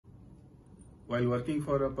While working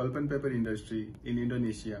for a pulp and paper industry in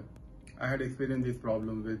Indonesia, I had experienced this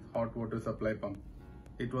problem with hot water supply pump.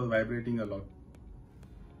 It was vibrating a lot.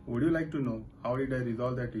 Would you like to know how did I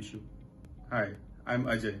resolve that issue? Hi, I'm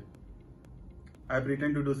Ajay. I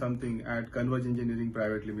pretend to do something at Converge Engineering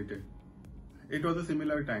Private Limited. It was a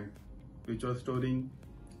similar tank which was storing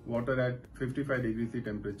water at 55 degrees C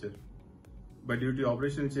temperature. But due to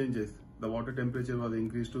operational changes, the water temperature was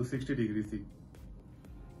increased to 60 degrees C.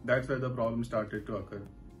 That's where the problem started to occur.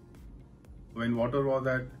 When water was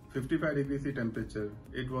at 55 degrees C temperature,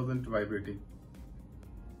 it wasn't vibrating.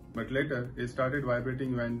 But later, it started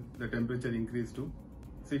vibrating when the temperature increased to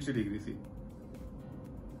 60 degrees C.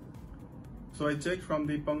 So I checked from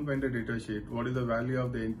the pump vendor datasheet what is the value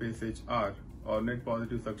of the NPSH-R or net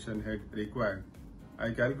positive suction head required. I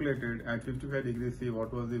calculated at 55 degrees C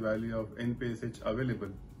what was the value of NPSH available.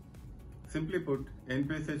 Simply put,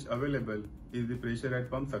 NPSH available is the pressure at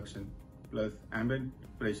pump suction plus ambient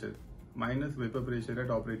pressure minus vapor pressure at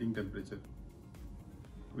operating temperature.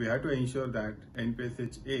 We have to ensure that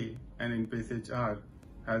NPSH-A and NPSH-R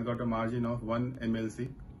has got a margin of 1 mLc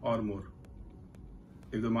or more.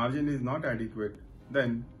 If the margin is not adequate,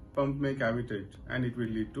 then pump may cavitate and it will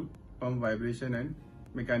lead to pump vibration and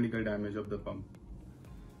mechanical damage of the pump.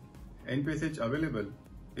 NPSH available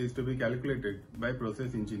is to be calculated by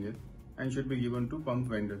process engineer and should be given to pump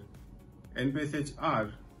vendor.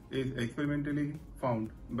 NPSH-R is experimentally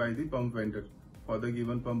found by the pump vendor for the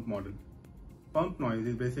given pump model. Pump noise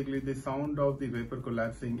is basically the sound of the vapor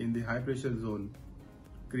collapsing in the high pressure zone,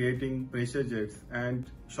 creating pressure jets and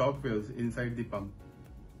shock waves inside the pump.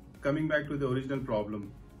 Coming back to the original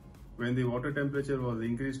problem, when the water temperature was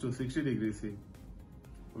increased to 60 degrees C,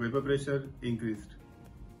 vapor pressure increased,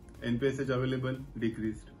 NPSH available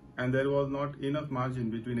decreased, and there was not enough margin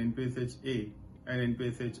between NPSH-A and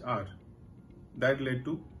NPSH-R. That led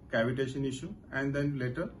to cavitation issue and then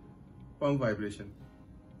later pump vibration.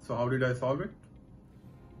 So how did I solve it?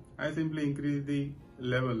 I simply increased the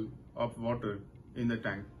level of water in the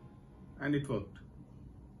tank and it worked.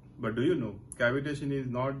 But do you know, cavitation is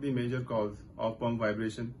not the major cause of pump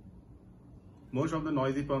vibration. Most of the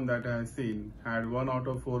noisy pump that I have seen had 1 out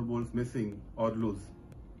of 4 bolts missing or loose.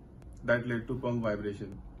 That led to pump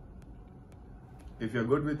vibration. If you're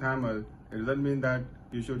good with hammer, it doesn't mean that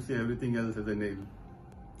you should see everything else as a nail.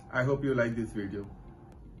 I hope you like this video.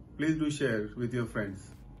 Please do share with your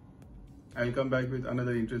friends. I'll come back with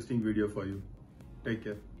another interesting video for you. Take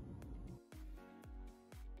care.